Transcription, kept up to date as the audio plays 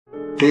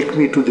take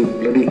me to the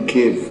bloody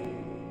cave.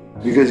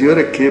 Because you're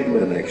a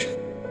caveman actually.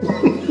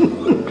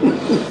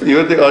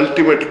 You're the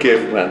ultimate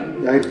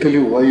caveman. I tell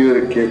you why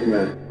you're a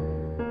caveman.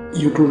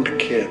 You don't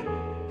care.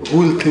 Who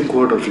will think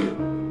what of you?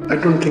 I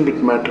don't think it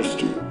matters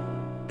to you.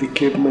 The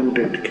caveman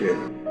did care.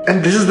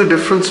 And this is the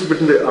difference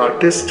between the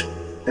artist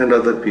and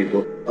other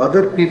people.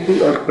 Other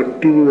people are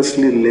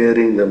continuously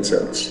layering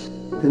themselves.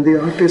 And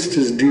the artist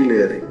is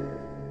delayering.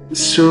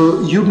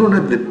 So you don't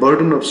have the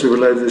burden of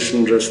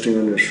civilization resting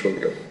on your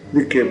shoulder.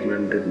 The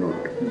caveman did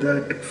not.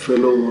 That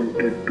fellow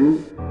wanted to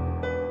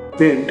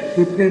paint,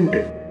 he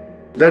painted.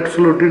 That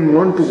fellow didn't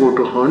want to go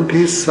to hunt,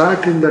 he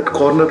sat in that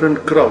corner and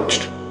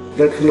crouched.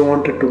 That fellow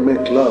wanted to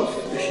make love,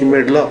 he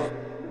made love.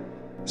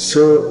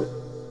 So,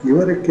 you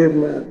are a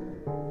caveman.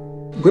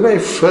 When I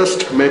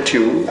first met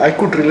you, I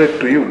could relate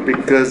to you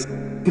because,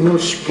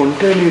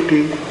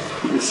 spontaneity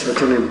is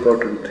such an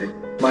important thing.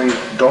 My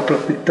daughter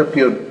picked up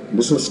your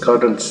business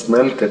card and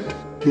smelled it.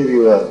 Here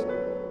you are.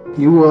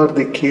 You are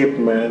the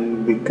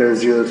caveman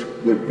because your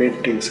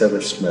paintings have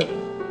a smell.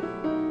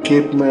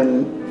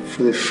 Caveman,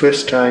 for the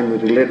first time,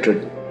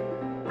 related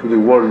to the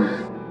world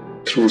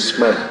through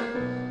smell.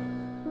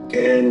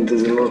 And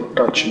there's a lot of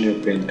touch in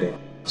your painting.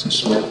 So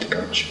smell,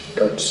 touch,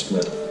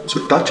 smell.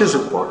 So touch is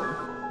important.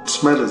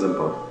 Smell is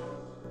important.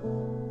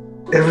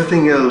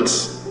 Everything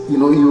else,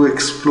 you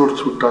explore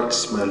through touch,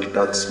 smell.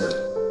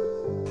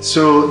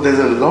 So there's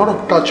a lot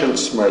of touch and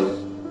smell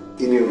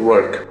in your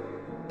work.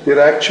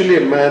 You're actually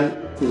a man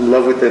in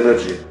love with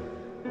energy.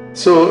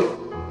 So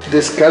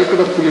this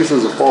Calcutta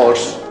Police's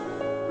horse,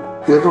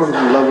 you're not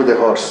in love with the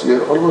horse.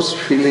 You're almost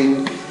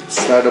feeling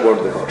sad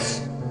about the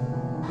horse.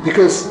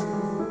 Because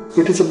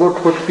it is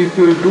about what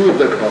people do with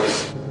that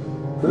horse.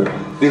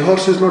 The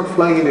horse is not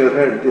flying in your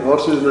head. The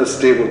horse is in a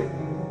stable.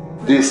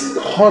 This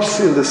horse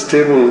in the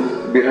stable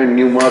behind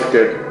New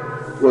Market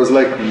was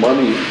like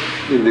money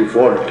in the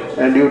vault.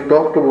 And you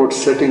talked about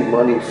setting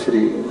money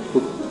free.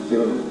 Put,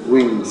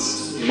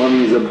 wings.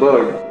 Money is a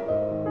bird.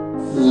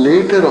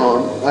 Later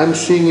on, I'm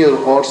seeing your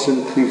horse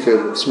in three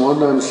phases.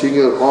 One, I'm seeing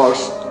your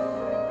horse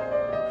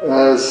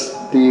as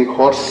the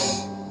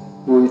horse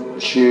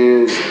which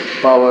is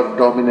power,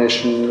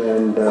 domination,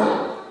 and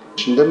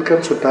then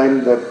comes a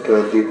time that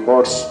the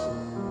horse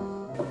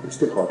is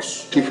the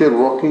horse. If you're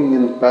walking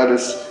in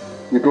Paris,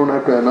 you don't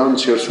have to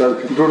announce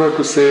yourself. You don't have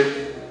to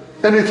say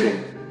anything.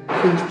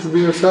 You can just be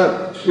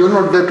yourself. You're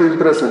not there to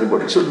impress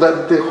anybody. So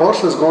that the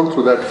horse has gone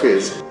through that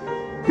phase.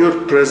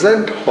 Your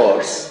present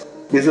horse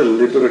is a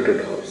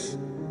liberated horse,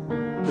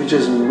 which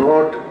is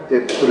not a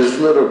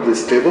prisoner of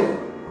this stable,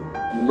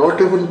 not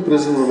even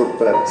prisoner of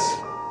Paris.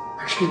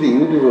 Actually, the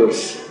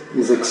universe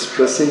is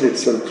expressing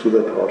itself through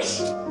that horse.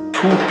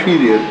 Through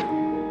period,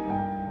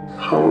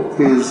 how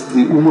is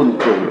the woman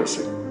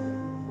progressing?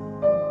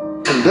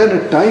 And then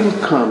a time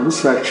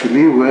comes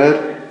actually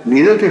where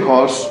neither the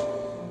horse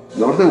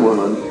nor the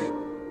woman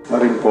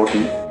are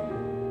important.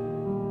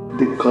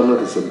 The color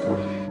is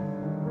important.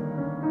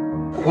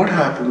 What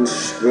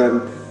happens when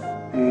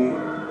the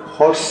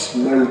horse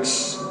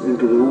melts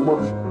into the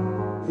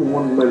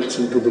woman melts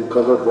into the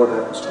color? What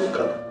happens to the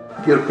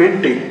color? Your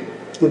painting,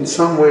 in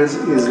some ways,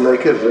 is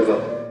like a river.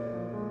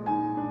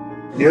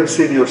 You have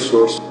seen your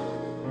source.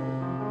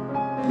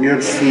 You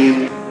have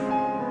seen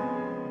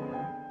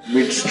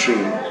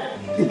midstream.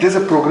 It is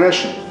a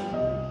progression.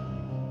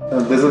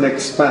 There's an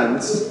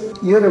expanse.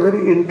 You're a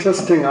very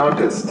interesting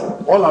artist.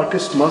 All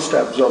artists must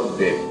absorb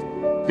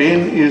pain.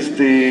 Pain is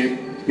the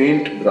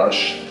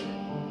paintbrush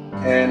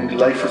and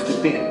life is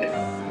the paint.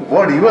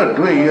 What you are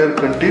doing, you are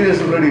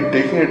continuously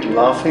taking it,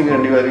 laughing,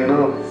 and you are,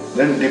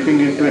 then dipping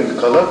into in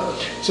color.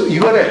 So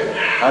you are a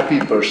happy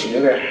person,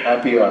 you're a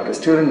happy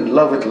artist, you're in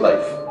love with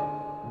life.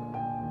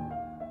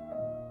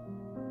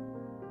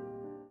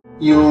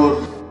 Your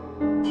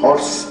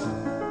horse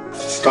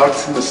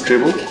starts in the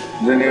stable,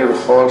 then your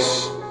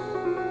horse,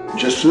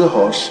 just the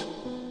horse,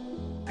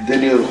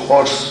 then your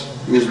horse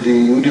is the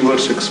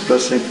universe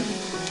expressing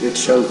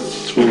itself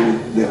through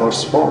the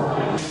horse form.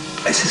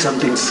 I see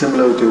something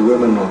similar with your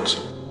women also.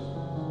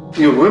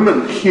 Your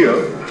women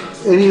here,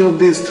 any of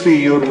these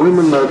three, your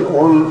women are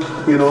all,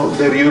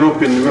 they're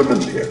European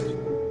women here.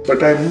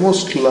 But I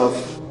most love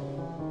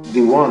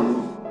the one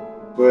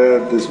where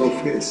there's no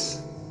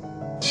face.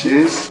 She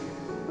is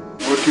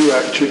what you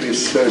actually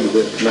said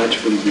with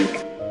natural beauty.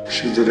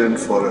 She's the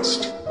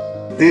rainforest.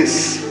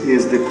 This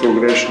is the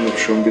progression of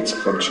Shombit's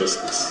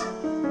consciousness.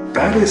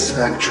 Paris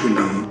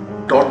actually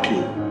taught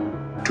you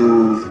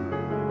to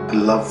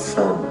love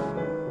form.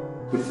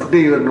 But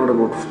today you are not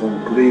about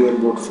form, today you are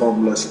about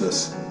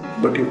formlessness.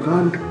 But you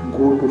can't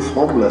go to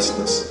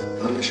formlessness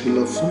unless you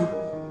love form.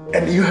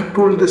 And you have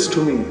told this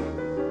to me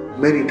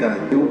many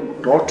times. You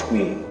taught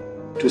me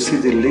to see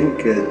the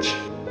linkage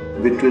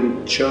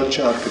between church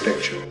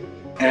architecture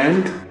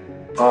and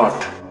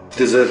art.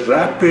 There's a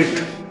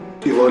rapid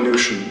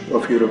evolution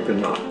of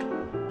European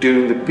art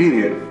during the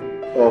period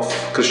of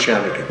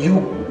Christianity. You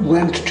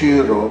went to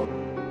Europe,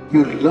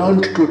 you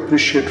learned to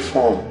appreciate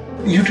form.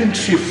 You didn't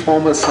see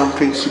form as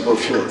something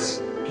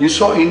superfluous. You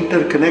saw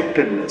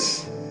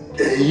interconnectedness.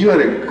 You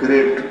are a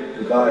great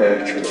guy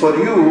actually. For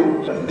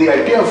you, the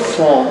idea of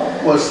form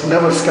was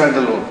never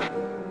standalone.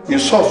 You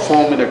saw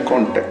form in a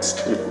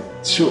context.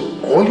 So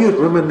all your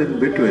women in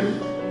between,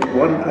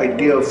 one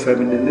idea of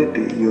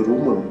femininity, your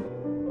woman,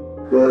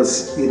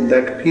 was in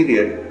that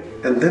period.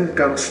 And then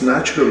comes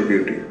natural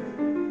beauty,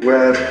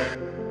 where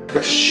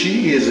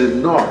she is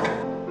not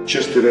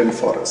just the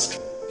rainforest.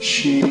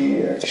 She's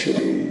brilliant.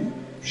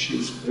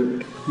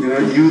 You know,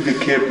 you the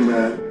Cape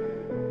man,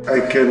 I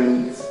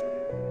can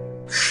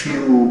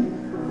feel,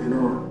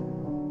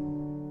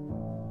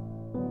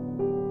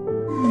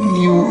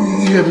 you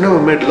have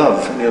never made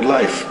love in your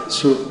life.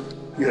 So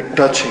you're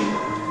touching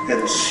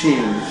and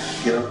seeing,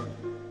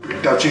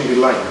 touching the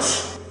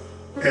lines.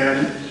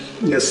 And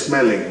you're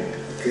smelling.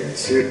 Okay?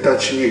 So you're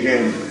touching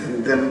again.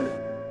 And then,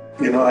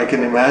 I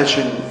can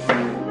imagine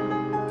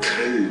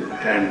thrilled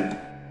and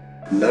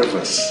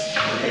nervous.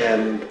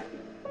 And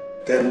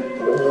then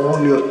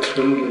all your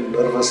thrill and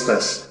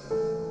nervousness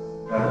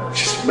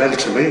just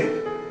melts away.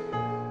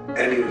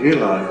 And you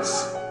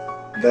realize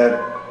that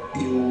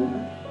you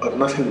are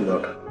nothing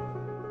without her.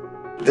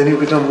 Then you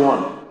become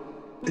one.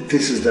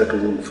 This is that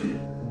woman for you.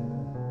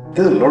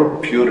 There's a lot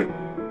of purity.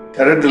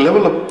 And at the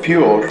level of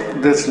pure,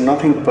 there's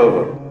nothing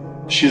pervert.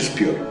 She's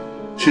pure.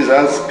 She's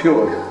as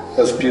pure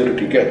as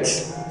purity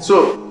gets.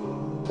 So,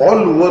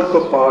 all work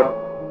of art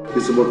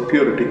is about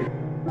purity.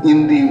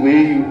 In the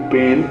way you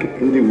paint,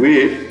 in the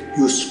way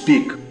you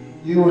speak,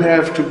 you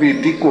have to be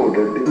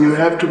decoded. You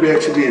have to be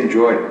actually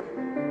enjoyed.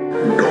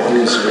 Dawn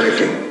is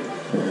breaking.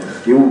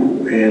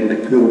 You and the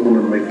pure woman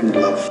are making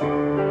love.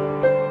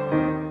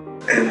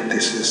 And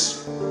this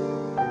is,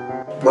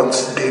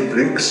 once day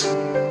breaks,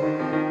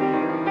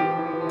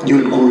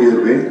 you'll go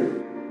your way.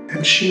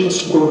 And she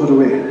must go her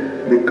way.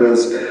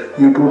 Because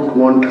you don't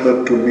want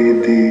her to be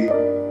the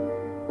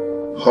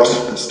horse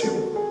of the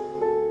stable.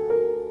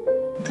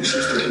 This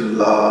is the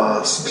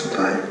last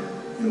time,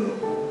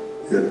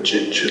 you're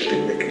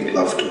gingerly making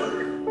love to her.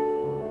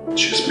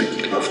 She's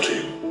making love to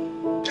you.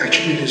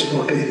 Actually, it is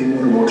not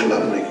anymore about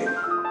love making.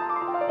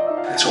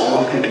 It's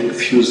all getting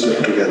fused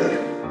up together.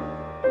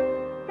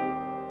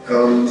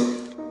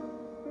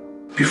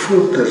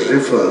 Before the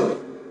river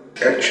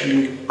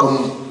actually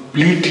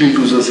completely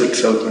loses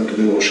itself into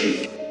the ocean,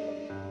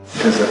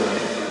 there's a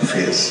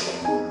phase.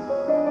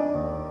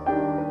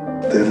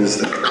 There is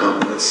that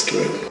calmness to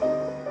it.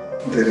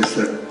 There is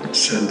that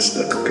sense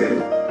that, okay,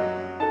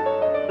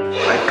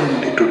 I don't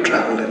need to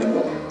travel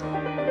anymore.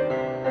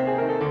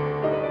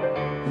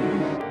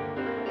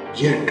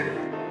 Yet,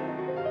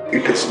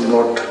 it is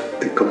not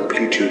the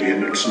complete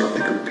union, it's not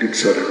the complete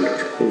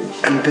surrender.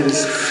 And there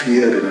is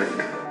fear in it.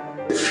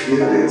 The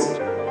fear is,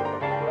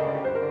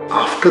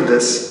 after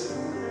this,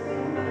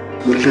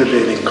 will there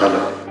be any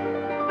color?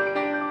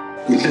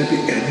 Will there be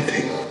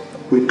anything?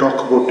 We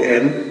talk about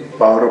N,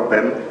 power of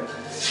N.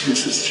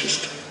 This is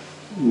just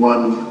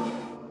one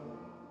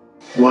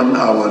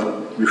hour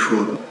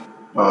before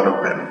power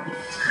of N.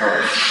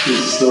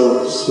 It's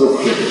so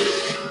clear.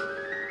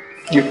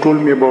 You told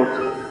me about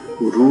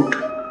root,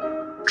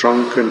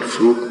 trunk and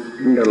fruit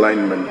and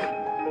alignment.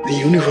 The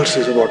universe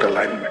is about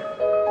alignment.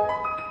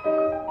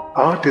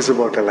 Art is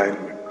about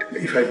alignment.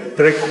 If I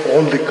break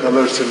all the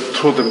colors and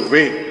throw them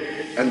away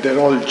and they're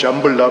all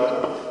jumbled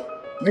up,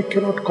 I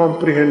cannot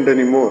comprehend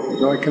anymore.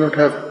 I cannot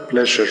have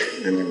pleasure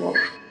anymore.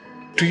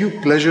 To you,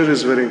 pleasure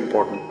is very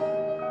important.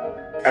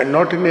 And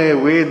not in a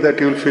way that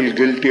you'll feel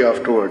guilty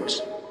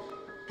afterwards.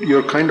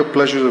 Your kind of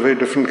pleasure is a very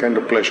different kind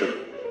of pleasure.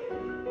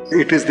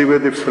 It is the way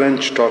the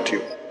French taught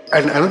you.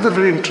 And another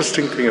very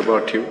interesting thing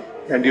about you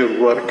and your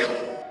work,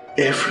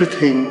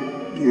 everything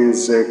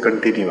is a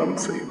continuum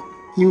for you.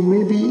 You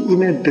may be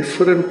in a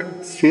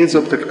different phase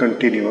of that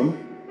continuum.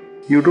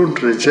 You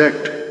don't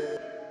reject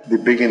the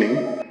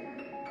beginning.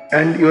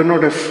 And you are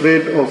not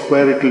afraid of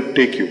where it will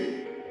take you.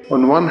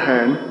 On one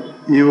hand,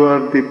 you are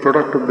the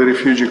product of the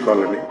refugee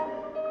colony.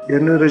 You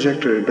are never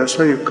rejected it. That's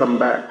why you come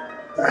back.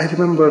 I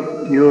remember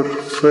your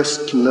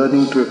first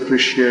learning to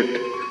appreciate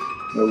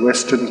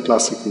Western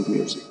classical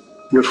music.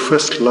 Your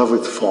first love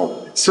with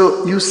form.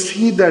 So you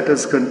see that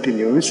as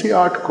continuum. You see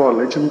art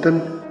college and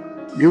then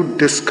you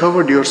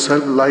discovered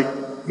yourself like,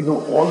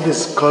 all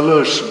these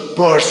colors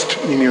burst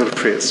in your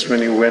face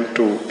when you went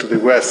to the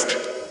West.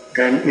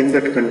 And in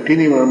that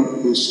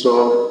continuum, you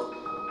saw,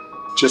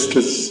 just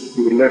as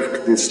you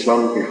left the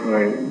slum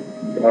behind,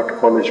 the art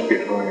college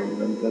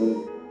behind, and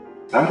then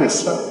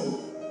Paris,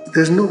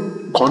 there's no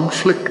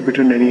conflict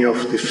between any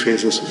of the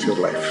phases of your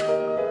life.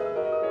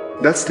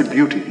 That's the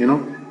beauty,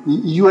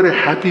 You are a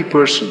happy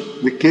person.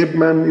 The Cape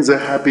man is a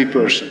happy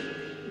person.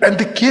 And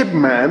the Cape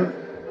man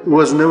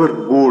was never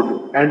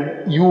bored,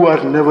 and you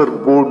are never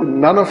bored.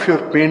 None of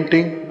your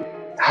painting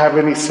have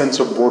any sense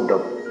of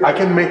boredom. I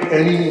can make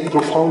any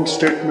profound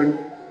statement,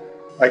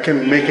 I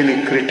can make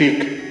any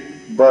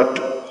critique,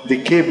 but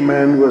the Cape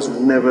man was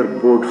never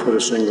bored for a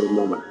single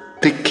moment.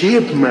 The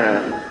Cape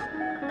man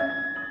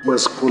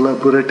was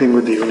collaborating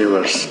with the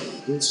universe.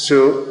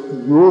 So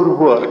your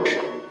work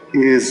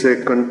is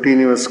a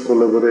continuous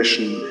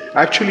collaboration.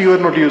 Actually, you are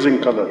not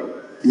using color.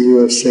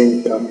 You are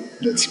saying, come,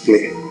 let's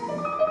play.